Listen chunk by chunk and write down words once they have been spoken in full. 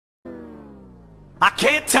I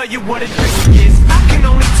can't tell you what it really is. I can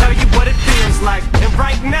only tell you what it feels like. And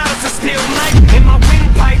right now it's a still night in my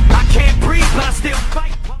windpipe. I can't breathe, but I still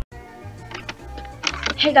fight.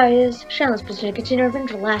 Hey guys, Shannon's position to continue our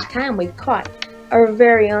adventure. Last time we caught our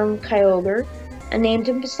very own kyogre and named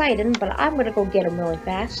him Poseidon, but I'm gonna go get him really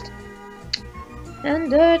fast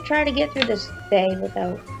and try to get through this day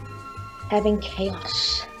without having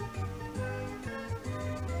chaos.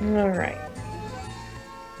 Alright.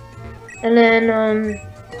 And then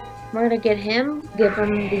we're gonna get him, give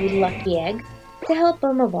him the lucky egg to help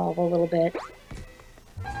him evolve a little bit.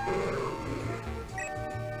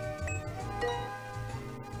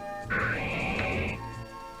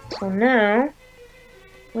 So now,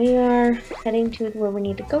 we are heading to where we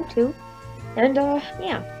need to go to, and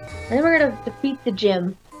yeah. And then we're gonna defeat the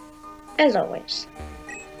gym, as always.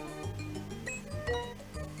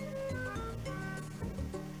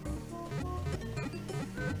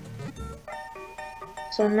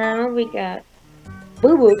 So now we got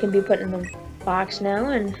Boo Boo can be put in the box now,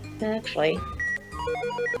 and actually,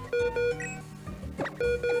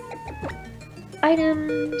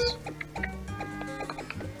 items.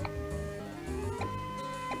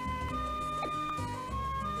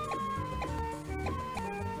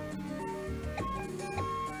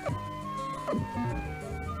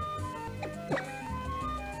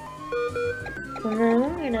 So now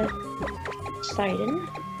I'm gonna Poseidon.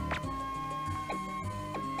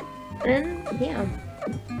 And yeah.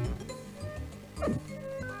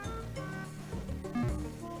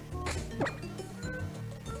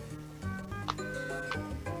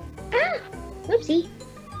 Ah! Whoopsie.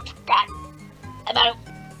 God. About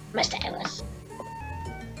my stylus.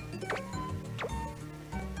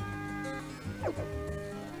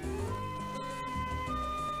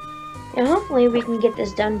 And hopefully we can get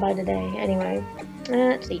this done by today. Anyway,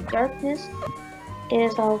 let's see. Darkness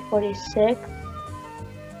is all 46.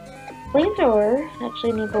 Flamethrower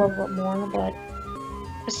actually needs a little bit more, but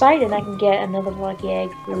Poseidon I can get another lucky egg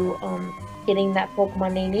through getting that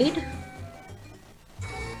Pokemon they need.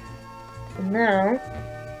 And now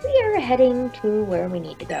we are heading to where we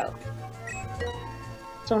need to go.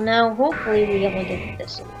 So now hopefully we'll be able to get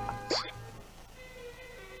this a lot.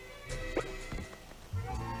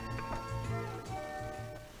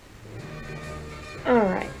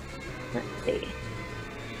 Alright, let's see.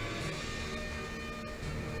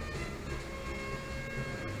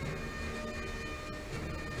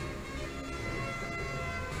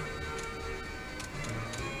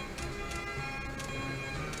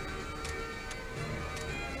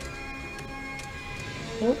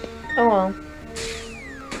 Nope. Oh well.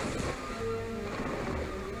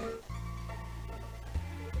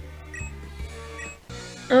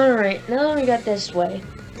 Alright, now we got this way.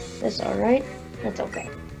 That's alright. That's okay.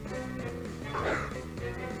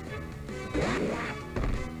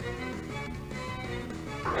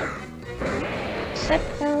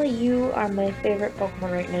 Sapphire, you are my favorite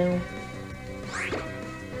Pokemon right now.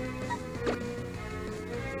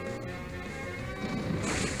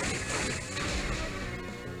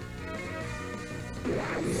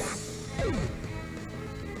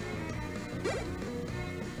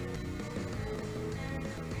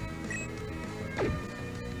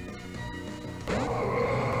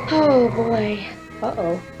 Oh boy.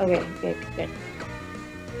 Uh-oh. Okay, good.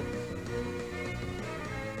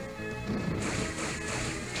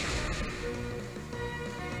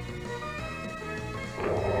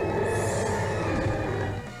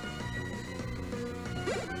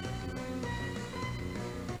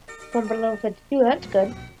 One below 52, that's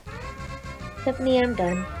good. Tiffany, I'm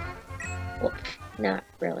done. Well, not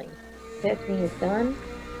really. Tiffany is done.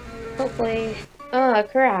 Hopefully. Oh,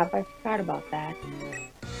 crap, I forgot about that.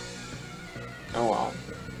 Oh well.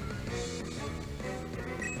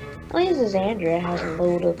 At least this Andrea has a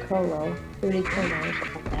load of Colo. Fruity Colo or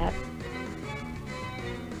something like that.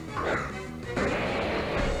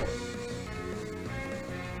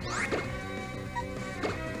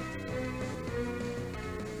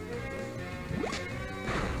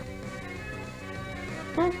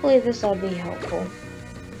 Hopefully this will be helpful.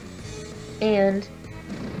 And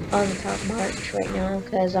on the top march right now,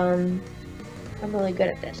 because I'm really good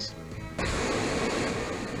at this.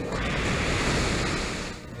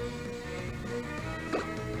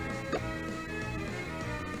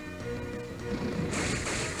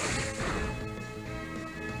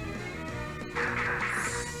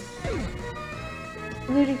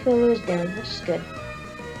 Ludicolo is down, which is good.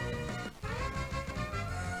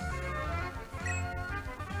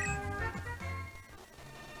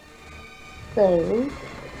 So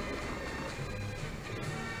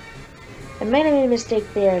I might have made a mistake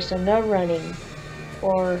there, so no running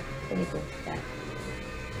or anything like that.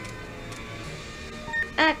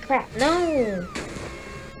 Ah, crap, no!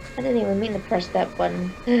 I didn't even mean to press that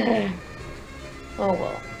button. Oh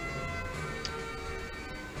well.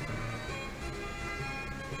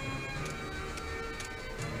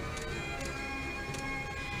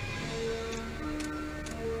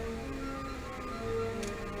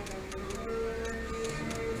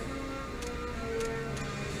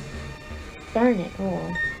 Darn it, oh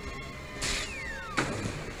well.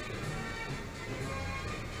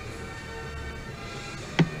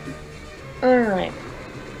 Alright.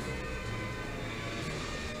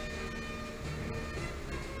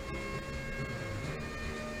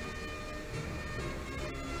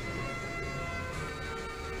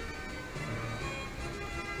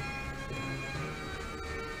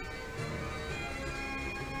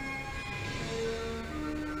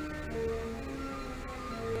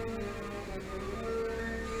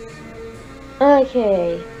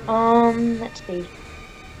 Okay, let's see.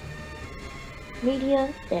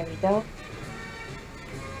 Media, there we go.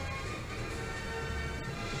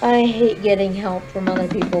 I hate getting help from other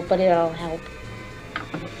people, but it'll help.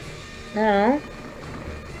 Now,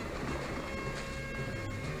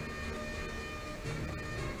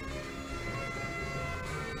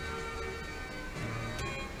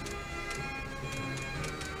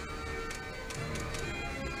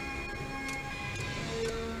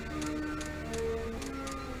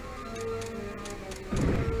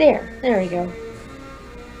 there we go.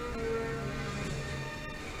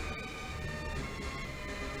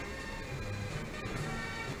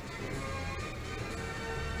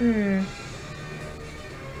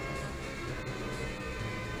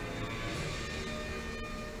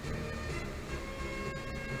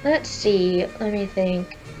 Let's see, let me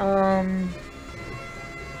think.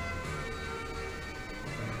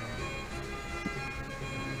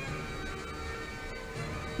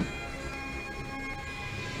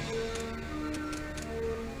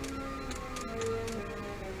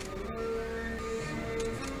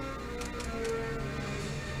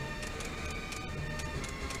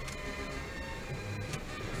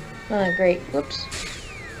 Oh, great. Whoops.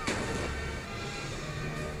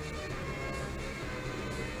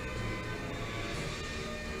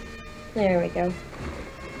 There we go.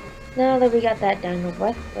 Now that we got that done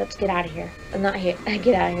with, let's get out of here. Not here,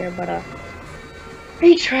 get out of here, but,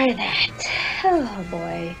 retry that. Oh,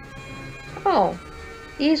 boy. Oh,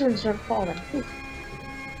 these ones don't fall then. Ooh.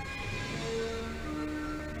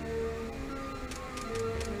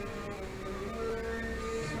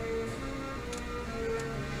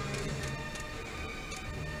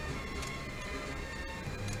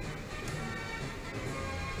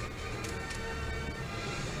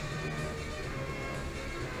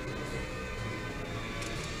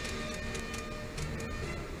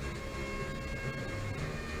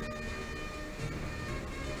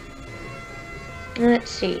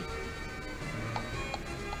 Let's see.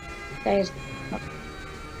 There's...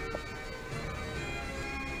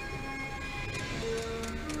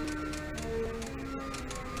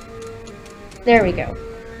 There we go.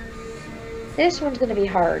 This one's gonna be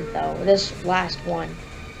hard, though. This last one.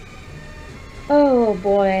 Oh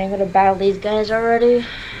boy, I'm gonna battle these guys already.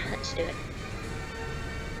 Let's do it.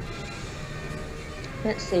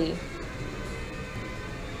 Let's see.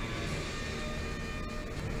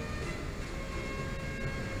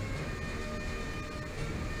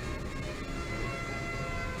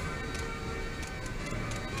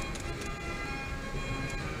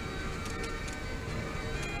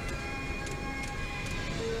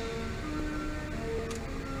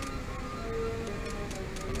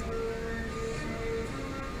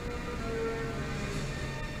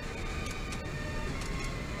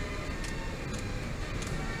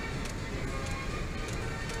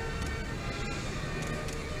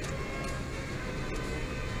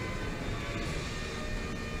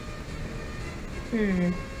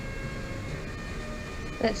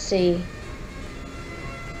 Let's see.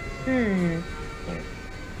 Here.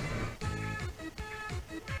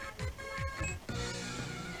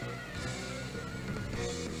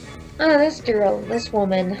 Oh, this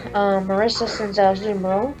woman, Marissa sends out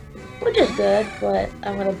Zumro, which is good, but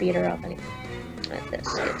I'm gonna beat her up anyway.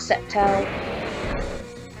 Let's get Sapphire.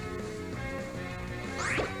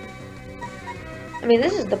 I mean,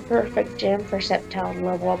 this is the perfect gym for Sapphire to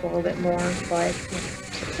level up a little bit more, but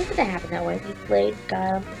look at that happen that way. He played,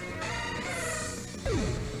 got him.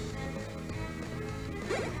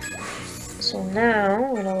 So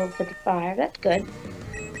now we're at level 55. That's good.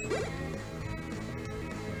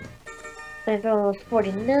 Level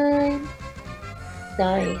 49.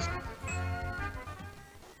 Nice.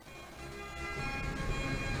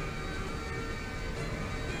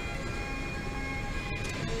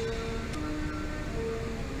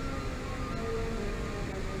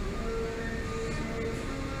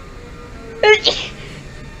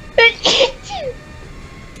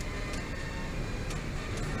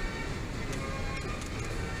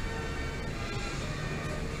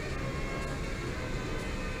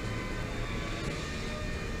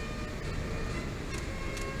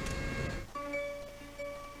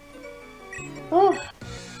 Oh.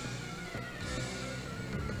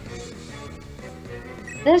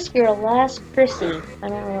 This girl, last Chrissy, I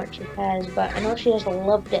don't know what she has, but I know she has a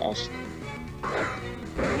love disc.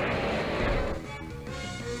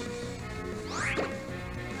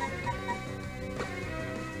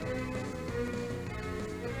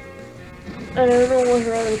 I don't know what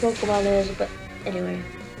her other Pokemon is, but anyway.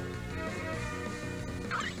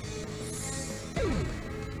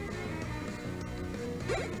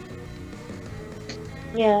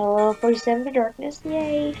 Yeah, well, 47 for darkness,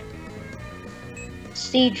 yay.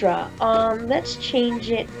 Seadra. Let's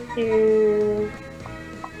change it to...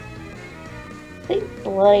 I think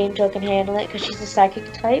Blood Angel can handle it because she's a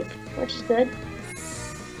psychic type, which is good.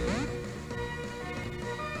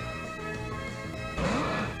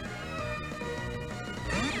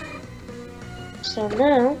 So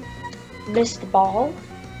now, Mist Ball,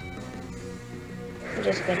 which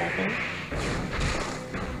is good, I think.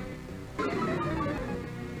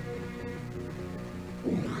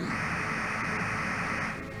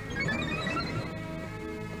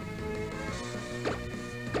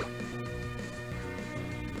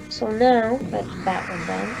 So now, that's that one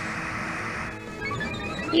done.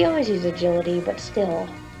 He always uses agility, but still.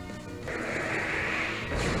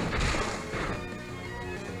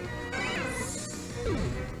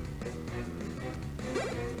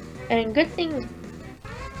 And good thing...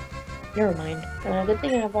 Never mind. Good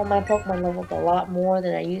thing I have all my Pokemon leveled a lot more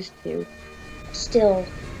than I used to. Still.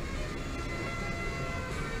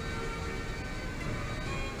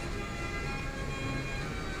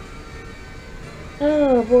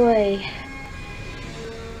 Oh boy.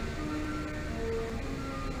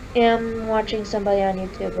 I'm watching somebody on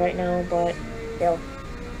YouTube right now, but still.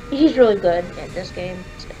 He's really good at this game.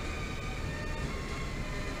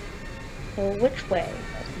 So which way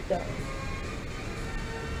does he go?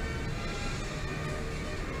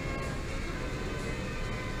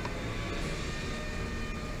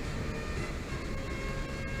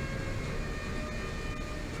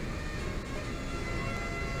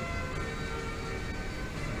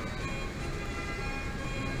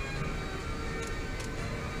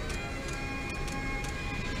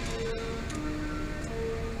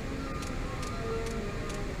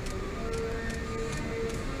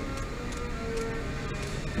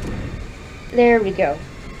 There we go.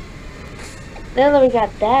 Now that we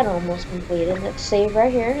got that almost completed, let's save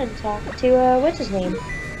right here and talk to, what's his name?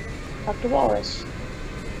 Dr. Wallace.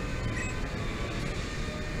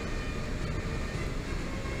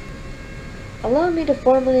 Allow me to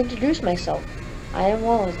formally introduce myself. I am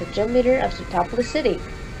Wallace, the gym leader of the City.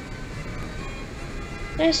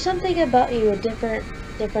 There's something about you, a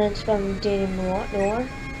difference from Danny Noir.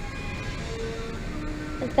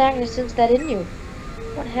 In fact, I sense that in you.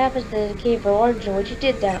 What happens to the cave of origin? What you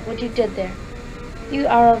did there? You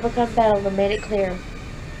are overcome battle and made it clear.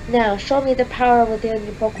 Now, show me the power within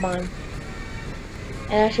your Pokemon.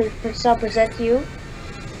 And I should present to you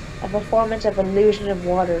a performance of Illusion of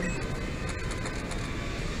Water.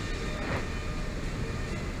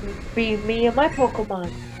 Be me and my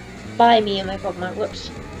Pokemon. By me and my Pokemon.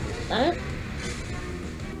 Whoops. Huh?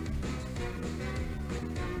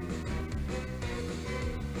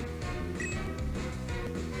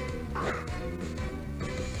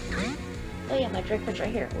 Oh yeah, my drink was right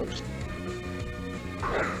here. Whoops.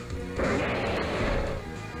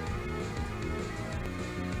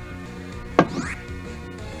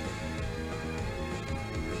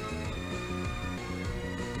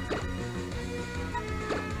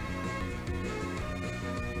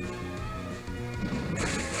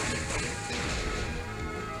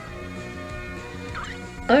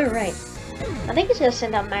 Alright. I think he's gonna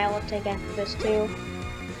send out Milotic after this too.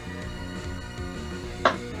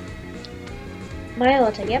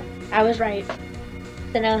 Milotic, yep, I was right.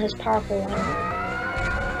 Send out his powerful one.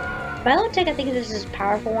 Milotic, I think this is his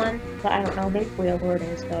powerful one, but I don't know, maybe whatever it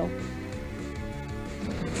is though.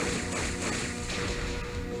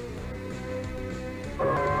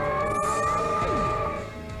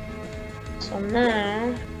 So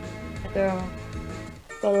now, go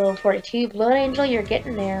level 42. Blood Angel, you're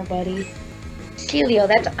getting there, buddy. Celio,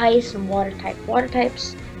 that's ice and water type. Water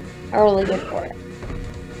types are really good for it.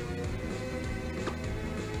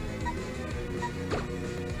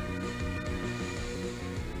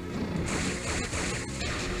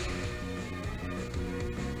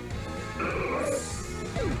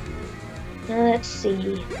 Now let's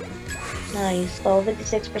see. Nice, level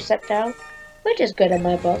 56 percentile, which is good in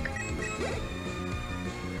my book.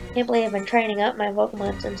 Can't believe I've been training up my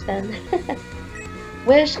Pokemon since then.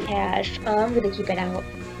 Wish Cache. I'm gonna keep it out.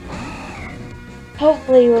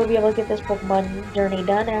 Hopefully we'll be able to get this Pokemon journey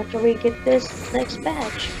done after we get this next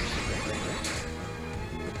batch.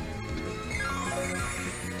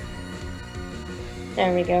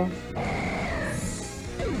 There we go.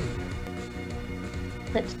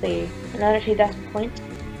 Let's see. Another 2,000 points.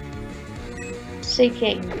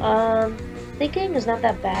 Seeking. Seeking is not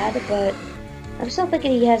that bad, but I'm still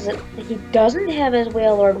thinking he doesn't have his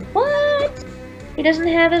Whale Lord. What? He doesn't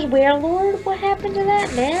have his Whale Lord? What happened to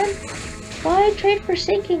that, man? Why trade for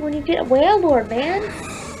Seeking when you get a Whale Lord, man?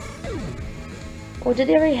 Or did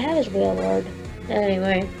he already have his Whale Lord?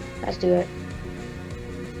 Anyway, let's do it.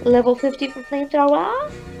 Level 50 for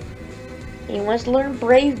Flamethrower. He wants to learn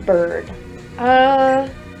Brave Bird. Yeah,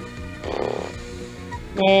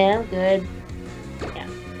 I'm good. Yeah.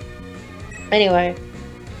 Anyway,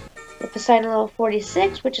 with Poseidon level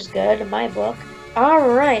 46, which is good in my book.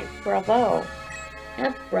 Alright, bravo.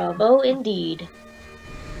 Yeah, bravo indeed.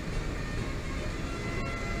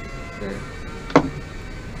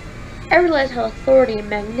 I realize how authority and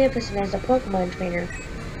magnificent as a Pokemon trainer.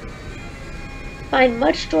 Find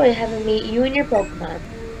much joy having meet you and your Pokemon.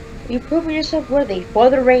 You've proven yourself worthy for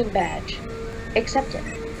the Rain Badge. Accept it.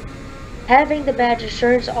 Having the badge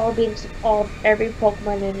assures all beings of every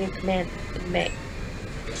Pokemon in your command may.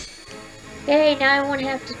 Hey, now I won't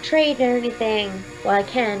have to trade or anything. Well, I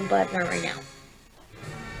can, but not right now.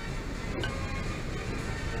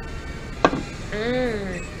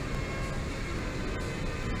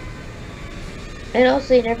 And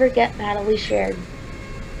also, you never get battles shared.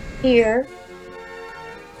 Here.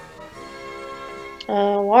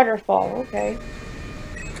 Waterfall, okay.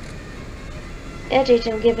 Edge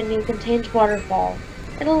item given you contains Waterfall.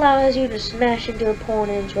 It allows you to smash into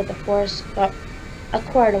opponents with the force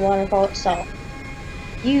acquired a Waterfall itself.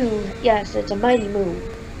 Yes, it's a mighty move.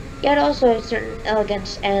 Yet also a certain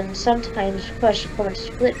elegance and sometimes push opponents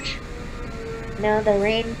to glitch. Now the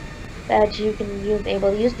Rain Badge you can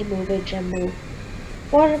able to use the move HM move.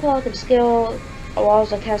 Waterfall can scale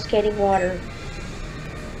walls of cascading water.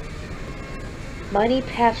 Many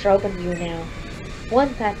paths are open to you now.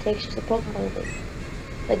 One path takes you to the Pokemon League.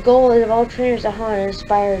 The goal is of all trainers at home and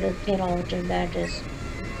inspire to obtain all gym badges.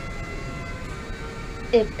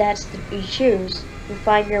 If that's what you choose, you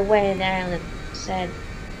find your way in the island, said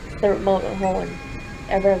the remote hole in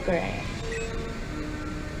Evergrey.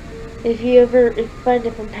 If you find a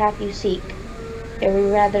different path you seek, it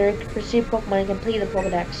would rather pursue Pokemon and complete the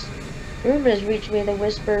Pokedex. Rumors reach me that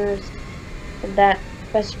whispers that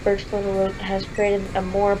Professor Birchland has created a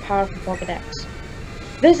more powerful Pokedex.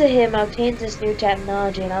 Visit him, obtain this new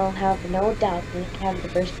technology, and I'll have no doubt that you can have the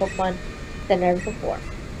first Pokemon than ever before.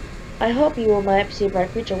 I hope you might see a bright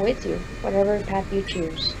future awaits you, whatever path you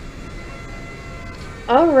choose.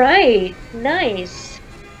 Alright, nice.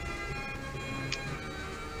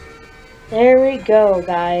 There we go,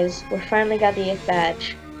 guys. We finally got the 8th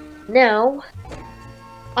badge. Now,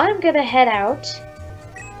 I'm gonna head out.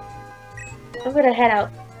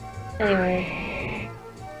 Anyway.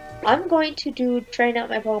 I'm going to train out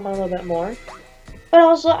my Pokemon a little bit more. But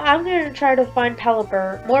also, I'm gonna try to find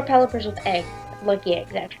more Pelipper's with lucky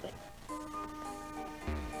eggs, actually.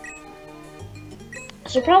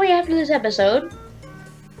 So probably after this episode,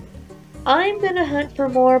 I'm gonna hunt for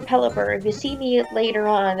more Pelipper. If you see me later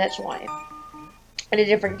on, that's why. In a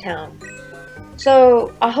different town.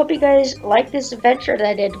 So, I hope you guys like this adventure that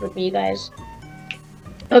I did with you guys.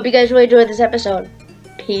 Hope you guys really enjoyed this episode.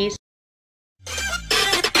 Peace.